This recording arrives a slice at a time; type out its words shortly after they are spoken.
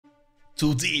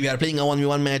Today we are playing a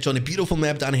 1v1 match on a beautiful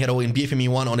map Danhero in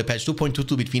BFME1 on the patch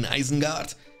 2.22 between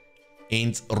Isengard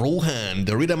and Rohan,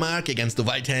 the Riddermark against the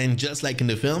White Hand, just like in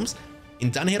the films.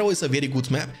 And Danhero is a very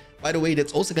good map. By the way,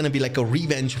 that's also gonna be like a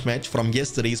revenge match from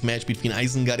yesterday's match between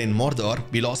Isengard and Mordor.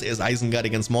 We lost as Isengard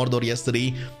against Mordor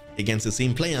yesterday against the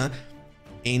same player.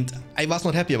 And I was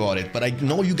not happy about it, but I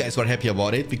know you guys were happy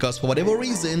about it because for whatever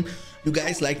reason, you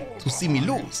guys like to see me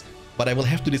lose. But I will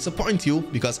have to disappoint you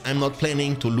because I'm not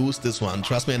planning to lose this one.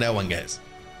 Trust me on that one, guys.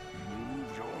 Move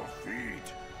your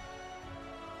feet.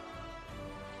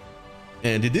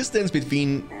 And the distance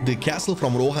between the castle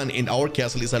from Rohan and our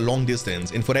castle is a long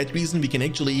distance. And for that reason, we can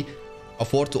actually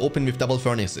afford to open with double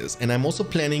furnaces. And I'm also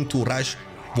planning to rush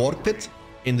Warg Pit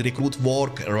and recruit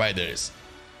Warg Riders.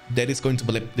 That is going to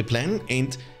be the plan.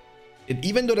 And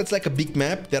even though that's like a big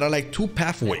map, there are like two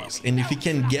pathways, and if we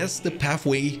can guess the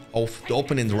pathway of the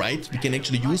opponent right, we can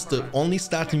actually use the only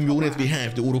starting unit we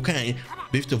have, the Urukai,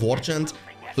 with the Warchant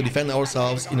to defend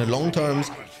ourselves in the long terms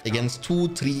against 2,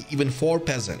 3, even 4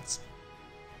 peasants.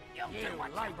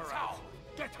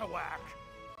 Get to work.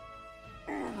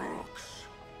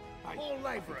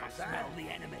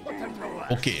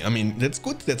 Okay, I mean, that's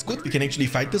good, we can actually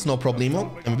fight this, no problemo.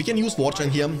 And we can use Warchant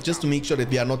here just to make sure that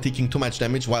we are not taking too much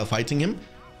damage while fighting him.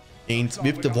 And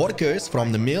with the workers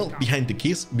from the mill behind the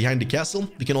castle,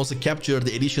 we can also capture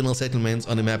the additional settlements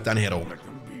on the map Danhero.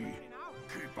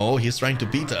 Oh, he's trying to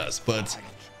beat us, but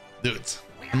dude,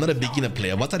 I'm not a beginner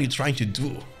player. What are you trying to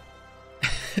do?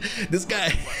 This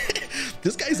guy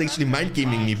is actually mind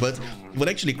gaming me, but he will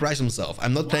actually crash himself.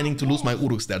 I'm not planning to lose my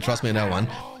Uruks there, trust me on that one.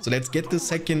 So let's get the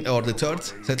second or the third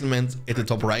settlement at the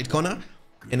top right corner.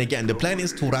 And again, the plan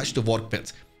is to rush the Warg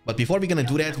Pit. But before we're gonna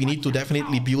do that, we need to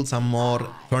definitely build some more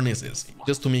furnaces,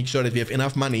 just to make sure that we have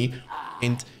enough money.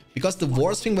 And because the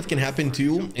worst thing what can happen to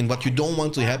you and what you don't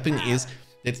want to happen is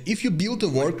that if you build a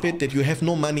Warg Pit, that you have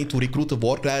no money to recruit a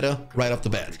Warg Rider right off the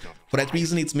bat. For that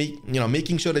reason, it's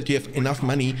making sure that you have enough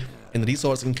money and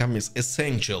resource income is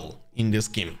essential in this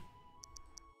game.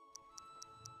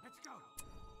 Let's go.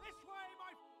 This way,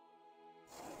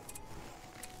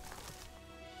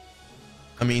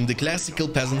 my... I mean, the classical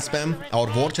peasant spam, our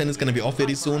Warchant is gonna be off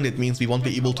very soon. That means we won't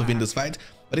be able to win this fight,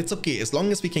 but it's okay. As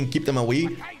long as we can keep them away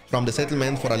from the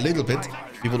settlement for a little bit,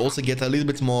 we will also get a little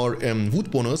bit more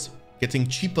wood bonus, getting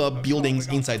cheaper buildings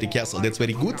inside the castle. That's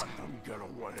very good.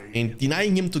 And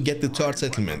denying him to get the third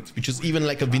settlement, which is even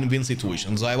like a win-win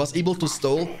situation. So I was able to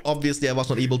stall. Obviously, I was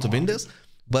not able to win this,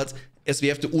 but as we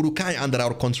have the Urukai under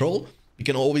our control, we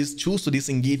can always choose to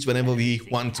disengage whenever we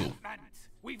want to.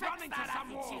 We've run into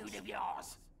some walls of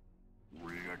yours.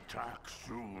 We attack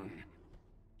soon.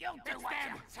 You'll do what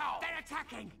you're told. They're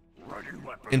attacking. Ready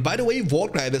weapon. And by the way,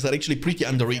 Warg Riders are actually pretty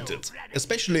underrated,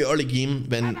 especially early game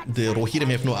when the Rohirrim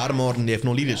have no armor and they have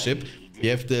no leadership. We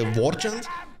have the Warchant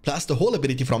plus the whole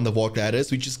ability from the Warg Riders,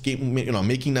 which is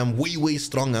making them way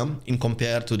stronger in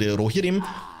compared to the Rohirrim.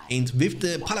 And with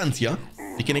the Palantir,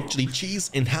 we can actually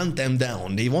chase and hunt them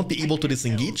down. They won't be able to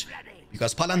disengage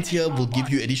because Palantir will give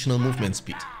you additional movement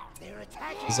speed.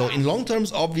 So in long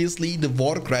terms, obviously, the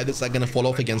Warg Riders are gonna fall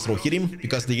off against Rohirrim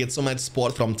because they get so much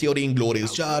support from Theoden,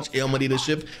 Glorious Charge, Armor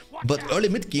Leadership. But early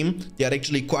mid-game, they are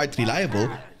actually quite reliable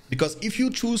because if you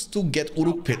choose to get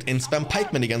Uruk Pit and spam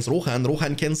Pikemen against Rohan,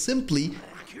 Rohan can simply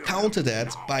counter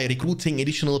that by recruiting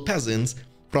additional peasants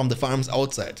from the farms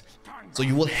outside. So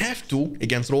you will have to,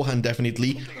 against Rohan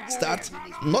definitely,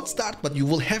 but you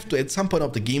will have to at some point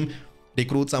of the game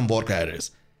recruit some Warg Riders.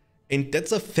 And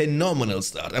that's a phenomenal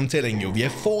start, I'm telling you. We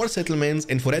have 4 settlements,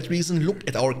 and for that reason, look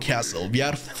at our castle. We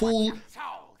are full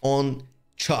on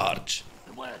charge.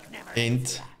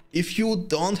 And if you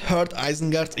don't hurt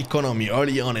Isengard's economy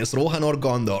early on as Rohan or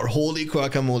Gondor, holy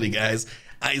guacamole, guys,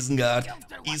 Isengard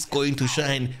is going to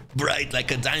shine bright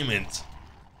like a diamond.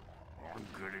 I'm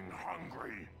getting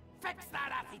hungry. Fix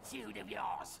that attitude of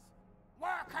yours.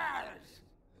 Workers!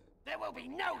 There will be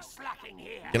no slacking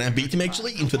here. Can I beat him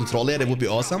actually into the troll there? That would be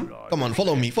awesome. Come on,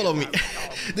 follow me.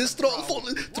 This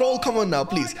troll, come on now,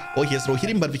 please. Oh, he has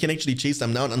Rohirrim, but we can actually chase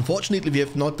them down. Unfortunately, we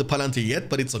have not the Palantir yet,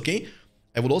 but it's okay.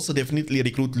 I would also definitely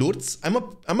recruit Lords. I'm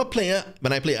a player,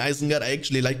 when I play Isengard, I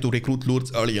actually like to recruit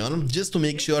Lords early on, just to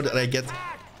make sure that I get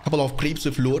a couple of creeps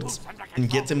with Lords and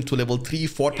get them to level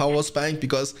 3-4 power spike,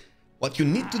 because what you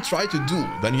need to try to do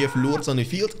when you have Lords on the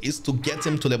field is to get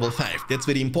them to level 5. That's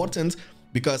very important,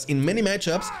 because in many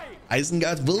matchups,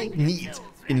 Isengard will need,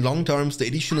 in long terms, the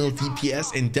additional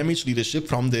DPS and damage leadership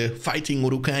from the fighting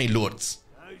Urukai Lords.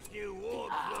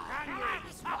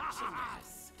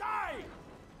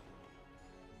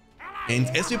 And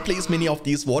as we place many of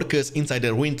these workers inside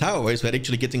the ruined towers, we're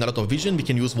actually getting a lot of vision. We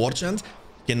can use Warchant,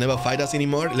 can never fight us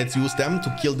anymore. Let's use them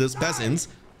to kill these peasants.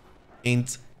 And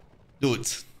dude,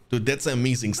 that's an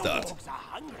amazing start.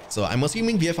 So I'm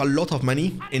assuming we have a lot of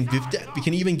money, and with that we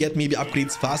can even get maybe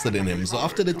upgrades faster than him. So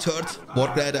after the third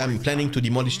work glider, I'm planning to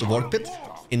demolish the work pit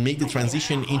and make the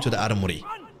transition into the armory.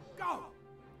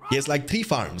 He has like 3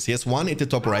 farms. He has 1 at the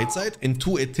top right side and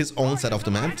 2 at his own side of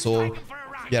the map. So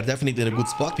we are definitely in a good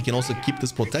spot. We can also keep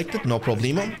this protected, no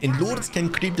problemo. And Lords can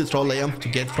creep the troll layer to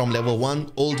get from level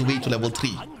 1 all the way to level 3.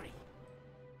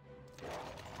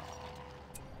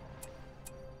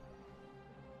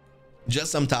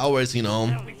 Just some towers, you know,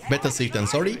 better safe than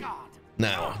sorry.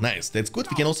 Now, nice, that's good.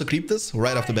 We can also creep this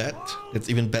right off the bat. That's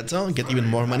even better. Get even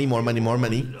more money, more money, more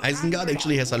money. Isengard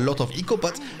actually has a lot of eco,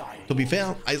 but to be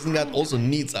fair, Isengard also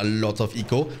needs a lot of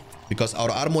eco because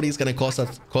our armory is gonna cost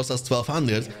us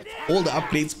 1200. All the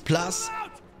upgrades plus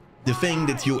the thing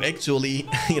that you actually,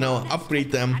 you know, have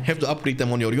to upgrade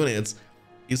them on your units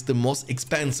is the most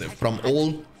expensive from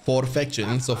all 4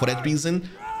 factions. So for that reason,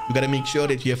 you gotta make sure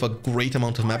that you have a great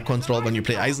amount of map control when you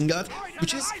play Isengard,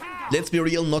 which is, let's be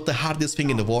real, not the hardest thing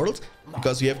in the world,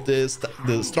 because you have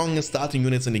the strongest starting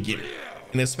units in the game.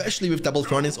 And especially with double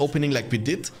furnace opening like we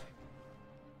did,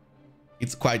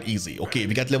 it's quite easy. Okay,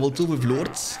 we got level 2 with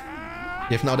Lords.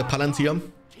 We have now the Palantir.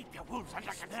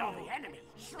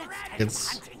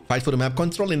 Let's fight for the map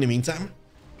control in the meantime.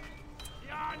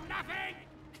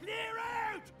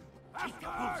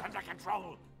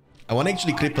 I want to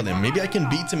actually cripple him. Maybe I can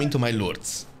beat him into my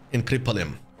Lords and cripple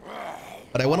him.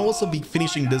 But I want to also be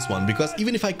finishing this one, because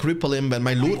even if I cripple him when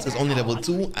my Lords is only level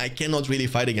 2, I cannot really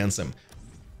fight against him.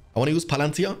 I want to use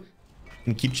Palantir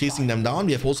and keep chasing them down.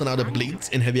 We have also now the Blades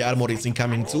and Heavy Armor is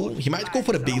incoming too. He might go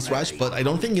for the base rush, but I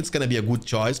don't think it's going to be a good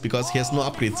choice because he has no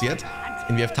upgrades yet.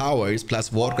 And we have towers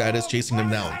plus War Riders chasing them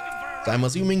down. So I'm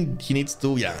assuming he needs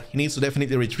to, he needs to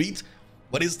definitely retreat.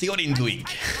 What is Theoden doing?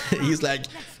 He's like,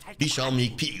 we shall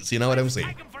make peace, you know what I'm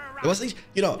saying? It was,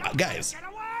 you know, guys,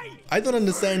 I don't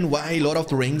understand why Lord of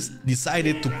the Rings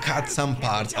decided to cut some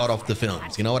parts out of the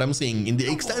films, you know what I'm saying? In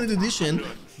the extended edition,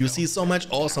 you see so much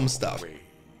awesome stuff.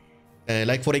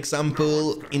 Like for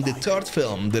example, in the 3rd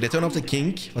film, The Return of the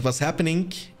King, what was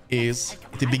happening is,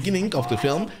 at the beginning of the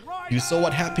film, you saw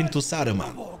what happened to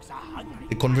Saruman.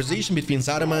 The conversation between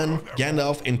Saruman,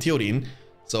 Gandalf and Theoden.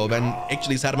 So when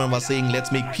actually Saruman was saying,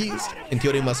 let's make peace, and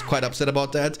Theoden was quite upset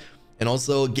about that. And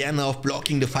also Gandalf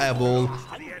blocking the fireball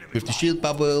with the shield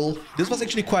bubble. This was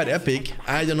actually quite epic.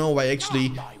 I don't know why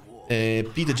actually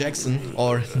Peter Jackson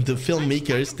or the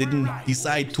filmmakers didn't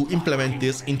decide to implement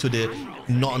this into the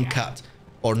non-cut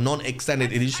or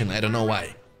non-extended edition. I don't know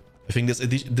why. I think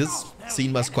this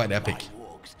scene was quite epic.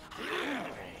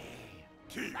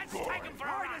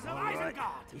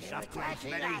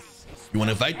 You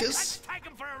wanna fight this?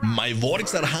 My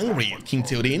wargs are hungry, King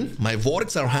Theoden. My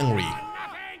wargs are hungry.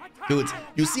 Dude,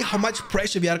 you see how much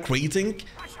pressure we are creating?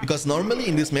 Because normally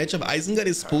in this matchup, Isengard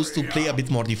is supposed to play a bit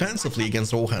more defensively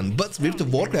against Rohan, but with the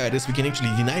War Riders we can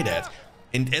actually deny that.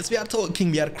 And as we are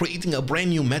talking, we are creating a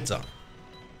brand new meta.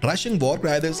 Rushing War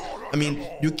Riders, I mean,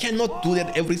 you cannot do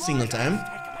that every single time.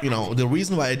 You know, the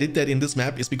reason why I did that in this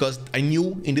map is because I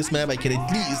knew in this map I can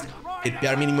at least, at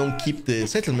bare minimum, keep the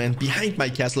settlement behind my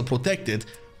castle protected.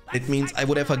 It means I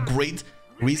would have a great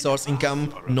resource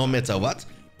income no matter what.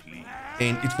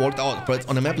 And it worked out, but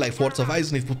on a map like Forts of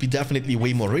Isen it would be definitely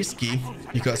way more risky,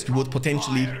 because you would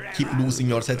potentially keep losing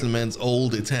your settlements all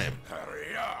the time.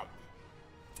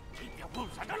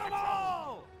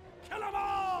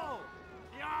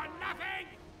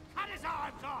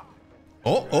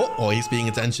 Oh, he's paying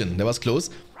attention. That was close.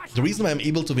 The reason why I'm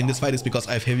able to win this fight is because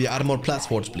I have Heavy Armor plus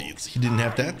Forge Blades. He didn't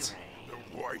have that.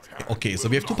 Okay, so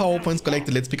we have 2 power points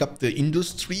collected. Let's pick up the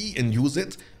Industry and use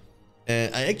it.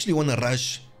 I actually want to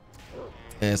rush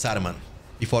Saruman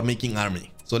before making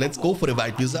army. So let's go for the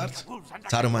White Wizard.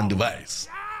 Saruman device.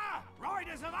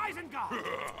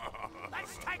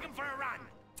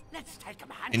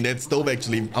 And that's dope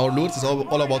actually. Our loots is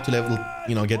all about to level,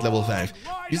 you know, get level 5.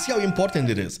 You see how important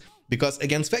it is? Because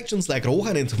against factions like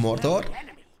Rohan and Mordor,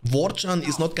 Warchan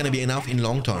is not gonna be enough in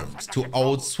long terms to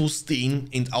out-sustain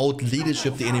and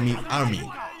out-leadership the enemy army.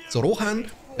 So Rohan,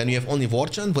 then you have only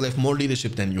Warchan, will have more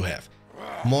leadership than you have.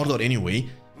 Mordor anyway.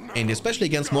 And especially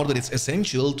against Mordor, it's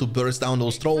essential to burst down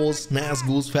those trolls,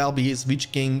 Nazgûls, Falbees,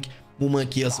 Witch King,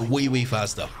 Mumakias way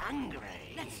faster.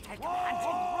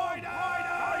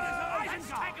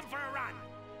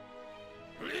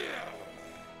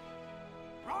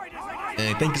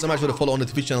 Thank you so much for the follow on the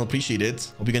Twitch channel, appreciate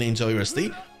it. Hope you're gonna enjoy your stay.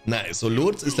 Nice, so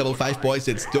Lords is level 5 boys,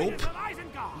 it's dope.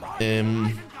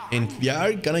 And we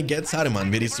are gonna get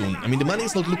Saruman very soon. I mean, the money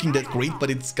is not looking that great, but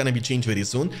it's gonna be changed very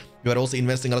soon. We are also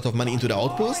investing a lot of money into the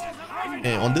outpost.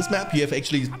 On this map, you have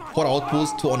actually 4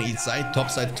 outposts, 2 on each side, top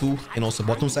side 2 and also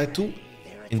bottom side 2.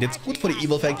 And that's good for the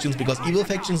evil factions because evil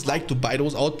factions like to buy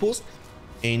those outposts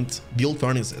and build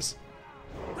furnaces.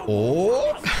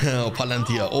 Oh,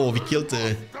 Palantir. Oh, we killed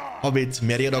the Hobbit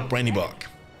Meriadoc Brandybog.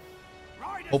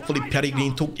 Hopefully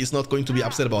Peregrine Took is not going to be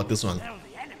upset about this one.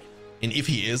 And if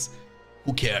he is,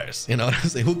 who cares? You know what I'm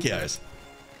saying? Who cares?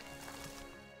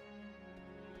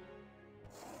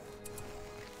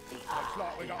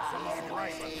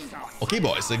 Okay,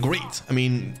 boys, great. I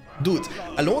mean, dude,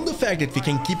 alone the fact that we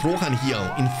can keep Rohan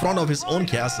here in front of his own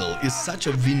castle is such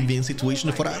a win-win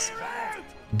situation for us.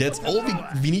 That's all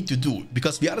we need to do,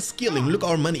 because we are scaling. Look,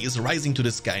 our money is rising to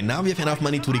the sky. Now we have enough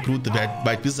money to recruit the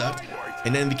White Wizard,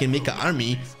 and then we can make an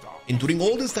army. And during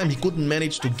all this time, he couldn't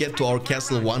manage to get to our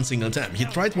castle one single time. He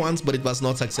tried once, but it was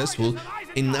not successful.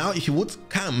 And now if he would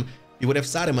come, he would have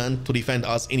Saruman to defend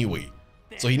us anyway.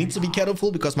 So he needs to be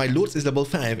careful because my Lord is level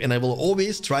 5 and I will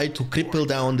always try to cripple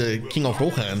down the King of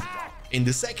Rohan. And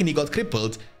the second he got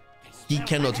crippled, he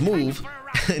cannot move.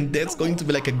 And that's going to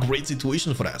be like a great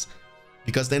situation for us.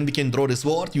 Because then we can draw the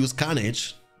sword, use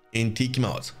Carnage and take him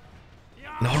out.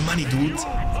 And our money, dude.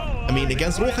 I mean,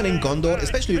 against Rohan and Gondor,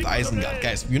 especially with Isengard.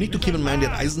 Guys, you need to keep in mind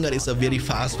that Isengard is a very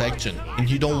fast faction. And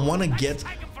you don't want to get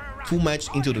too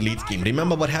much into the late game.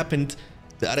 Remember what happened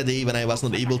the other day when I was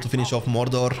not able to finish off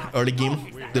Mordor early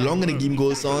game? The longer the game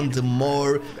goes on, the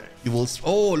more you will...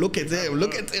 Oh, look at him,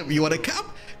 look at him. You want a cup?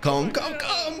 Come, come,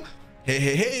 come. Hey,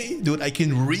 hey, hey. Dude, I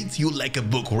can read you like a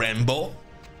book, Rambo.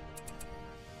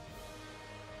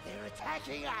 They're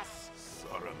attacking us.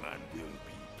 Saruman will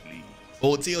be pleased.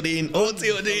 Oh, Theoden, oh,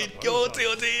 Theoden, oh,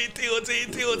 Theoden,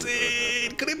 Theoden,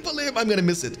 Theoden. Cripple him. I'm gonna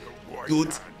miss it.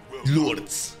 Dude,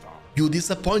 Lords. You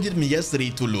disappointed me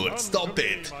yesterday to Lord. Stop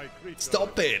it.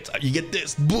 Stop it. You get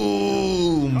this.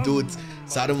 Boom. Dude,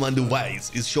 Saruman the Wise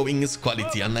is showing his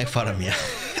quality, unlike Faramir.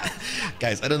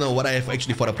 Guys, I don't know what I have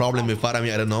actually for a problem with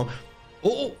Faramir. I don't know.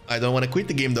 Oh, I don't want to quit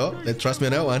the game though. Let's trust me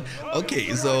on that one.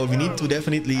 Okay, so we need to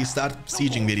definitely start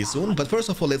sieging very soon. But first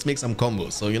of all, let's make some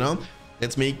combos. So, you know,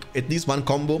 let's make at least one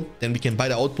combo. Then we can buy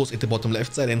the outpost at the bottom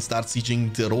left side and start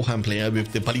sieging the Rohan player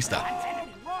with the Ballista.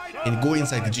 And go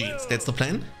inside the jeans. That's the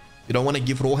plan. You don't want to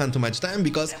give Rohan too much time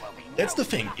because that's the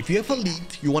thing. If you have a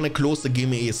lead, you want to close the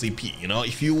game ASAP. You know,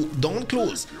 if you don't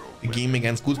close the game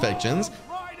against good factions,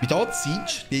 without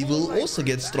siege, they will also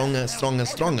get stronger, stronger,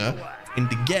 stronger. And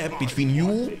the gap between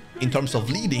you in terms of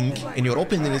leading and your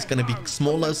opponent is going to be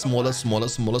smaller, smaller, smaller,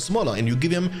 smaller, smaller. And you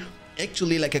give him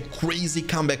actually like a crazy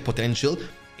comeback potential.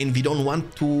 And we don't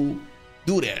want to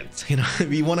do that. You know,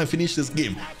 we want to finish this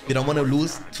game. We don't want to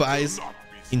lose twice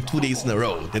in 2 days in a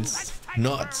row. That's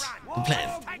not the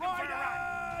plan.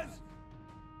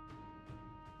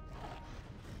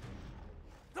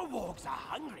 The wargs are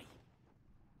hungry.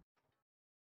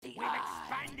 We've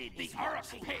expanded the Orc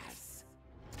pits.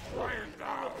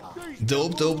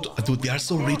 Dope, dope. Dude, we are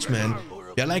so rich, man.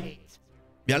 We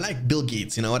are like Bill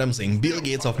Gates, you know what I'm saying? Bill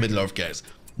Gates of Middle-earth, guys.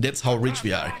 That's how rich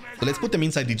we are. So let's put them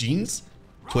inside the jeans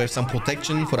to have some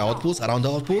protection for the outpost, around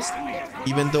the outpost.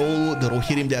 Even though the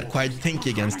Rohirrim, they are quite tanky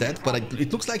against that, but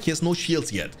it looks like he has no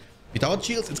shields yet. Without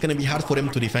shields, it's gonna be hard for him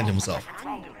to defend himself.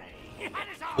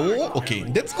 Oh, okay,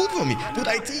 that's good for me. Dude,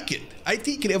 I take it. I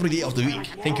take it every day of the week.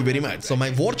 Thank you very much. So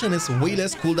my Warchan is way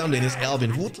less cooldown than his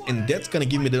Elven Wood, and that's gonna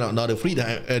give me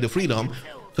the freedom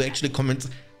to actually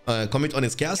commit on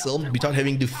his castle without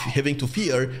having to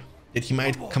fear that he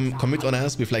might commit on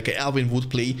us with like an Elven Wood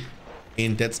play,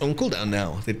 and that's on cooldown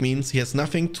now. That means he has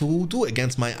nothing to do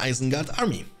against my Isengard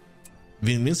army.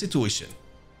 Win-win situation.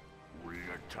 We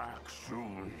attack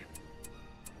soon.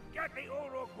 Get the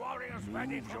Uruk warriors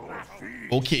ready for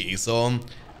battle. Okay, so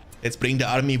let's bring the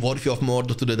army Warfare of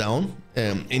Mordor to the down.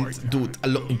 And dude,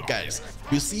 guys,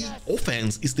 you see,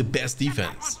 offense is the best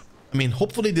defense. I mean,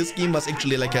 hopefully this game was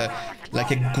actually like a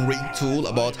great tool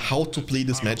about how to play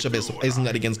this matchup as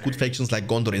Isengard against good factions like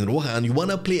Gondor and Rohan. You want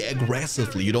to play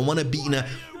aggressively. You don't want to be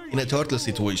in a turtle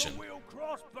situation.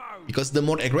 Because the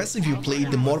more aggressive you play,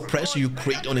 the more pressure you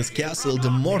create on his castle, the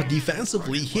more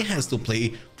defensively he has to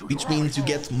play, which means you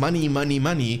get money, money,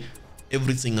 money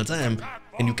every single time,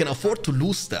 and you can afford to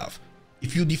lose stuff.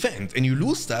 If you defend and you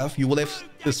lose stuff, you will have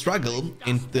the struggle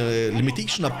and the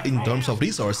limitation in terms of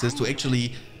resources to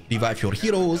actually revive your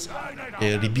heroes,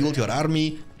 rebuild your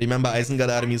army. Remember, Isengard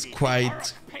army is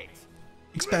quite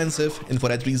expensive, and for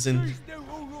that reason,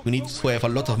 you need to have a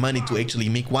lot of money to actually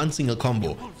make one single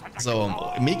combo.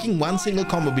 So making one single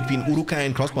combo between Uruk-hai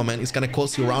and Crossbowman is gonna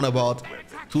cost you around about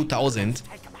 2,000,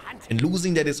 and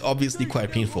losing that is obviously quite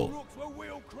painful.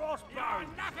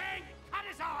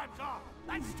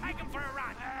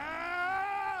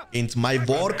 And my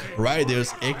Warg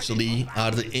Riders actually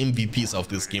are the MVPs of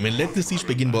this game. And let the siege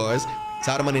begin, boys.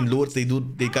 Saruman and Lords, they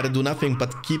gotta do nothing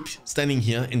but keep standing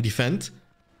here and defend.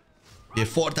 We have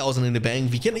 4,000 in the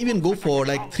bank. We can even go for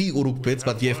like 3 Uruk pits,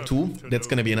 but we have 2. That's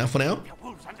gonna be enough for now.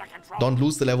 Don't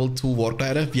lose the level 2 Warg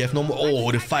Rider. We have no more.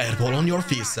 Oh, the fireball on your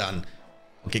face, son.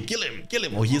 Okay, kill him, kill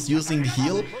him. Oh, he's using the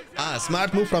heal. Ah,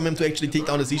 smart move from him to actually take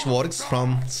down the siege wargs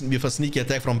with a sneaky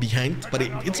attack from behind. But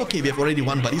it's okay, we have already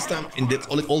one ballista, and that's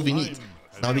all we need.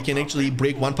 Now we can actually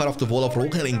break one part of the wall of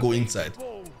Rohan and go inside.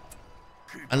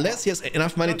 Unless he has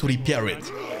enough money to repair it.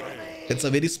 That's a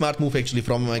very smart move actually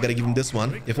from him. I gotta give him this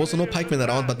one. We have also no pikemen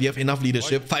around, but we have enough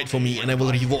leadership. Fight for me and I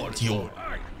will reward you.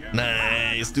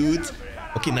 Nice, dude.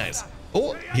 Okay, nice.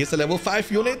 Oh, here's a level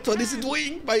 5 unit. What is it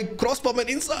doing? My crossbowman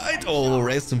inside. Oh,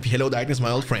 rest in peace. Hello, darkness,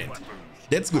 my old friend.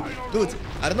 That's good. Dude,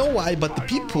 I don't know why, but the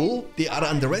people, they are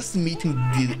underestimating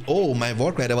the... Oh, my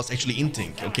Warg Rider was actually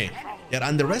inting. Okay. They are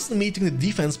underestimating the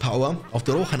defense power of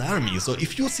the Rohan army. So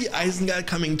if you see Isengard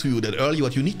coming to you that early,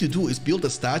 what you need to do is build a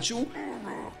statue.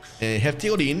 Have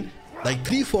Theoden, like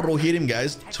 3-4 Rohirrim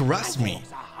guys, trust me.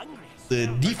 The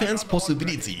defense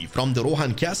possibility from the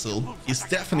Rohan castle is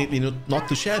definitely not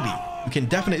too shabby. You can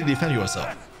definitely defend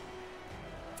yourself.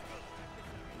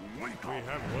 We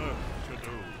have work to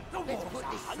do.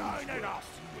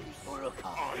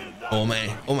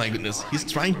 Oh my goodness. He's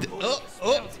trying to...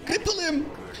 Oh, cripple him.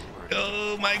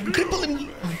 Oh my, cripple him.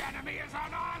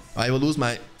 I will lose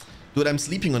my... Dude, I'm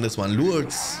sleeping on this one.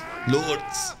 Lords.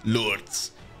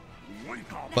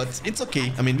 But it's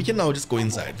okay. I mean, we can now just go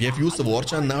inside. We have used the war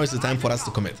chant. Now is the time for us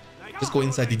to commit. Just go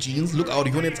inside the genes. Look, our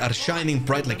units are shining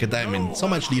bright like a diamond. So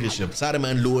much leadership.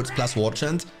 Saruman, Lords plus war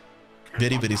chant.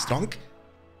 Very, very strong.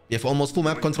 We have almost full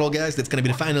map control, guys. That's gonna be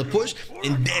the final push.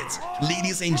 And that,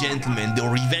 ladies and gentlemen, the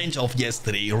revenge of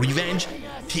yesterday. Revenge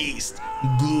tastes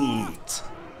good.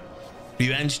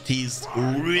 Revenge tastes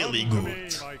really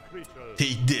good.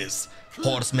 Take this,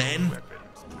 horseman.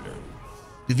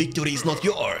 The victory is not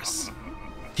yours.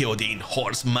 Theoden,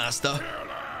 horse master,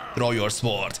 draw your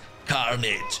sword,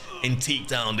 carnage, and take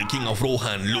down the king of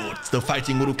Rohan. Lords, the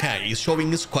fighting Uruk-hai is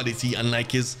showing his quality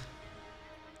unlike his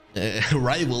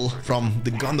rival from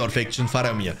the Gondor faction,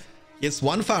 Faramir. He has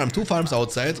 1 farm, 2 farms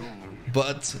outside,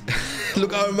 but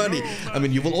look our money. I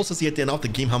mean, you will also see at the end of the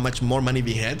game how much more money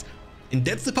we had. And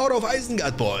that's the power of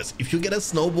Isengard, boys. If you get a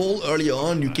snowball early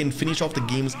on, you can finish off the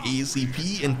games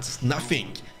ASAP, and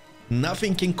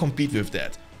nothing can compete with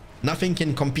that. Nothing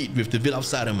can compete with the will of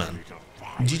Saruman.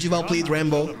 GG, well played,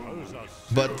 Rambo.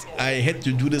 But I had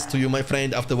to do this to you, my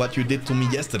friend, after what you did to me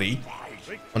yesterday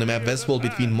on the map Westworld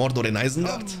between Mordor and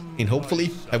Isengard. And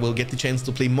hopefully I will get the chance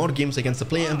to play more games against the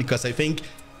player, because I think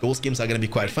those games are gonna be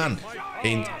quite fun.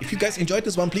 And if you guys enjoyed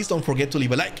this one, please don't forget to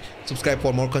leave a like, subscribe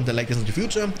for more content like this in the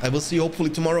future. I will see you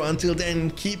hopefully tomorrow. Until then,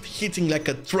 keep hitting like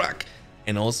a truck,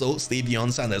 and also stay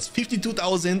beyond standards.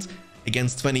 52,000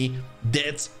 against 20.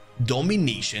 That's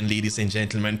domination, ladies and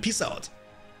gentlemen. Peace out.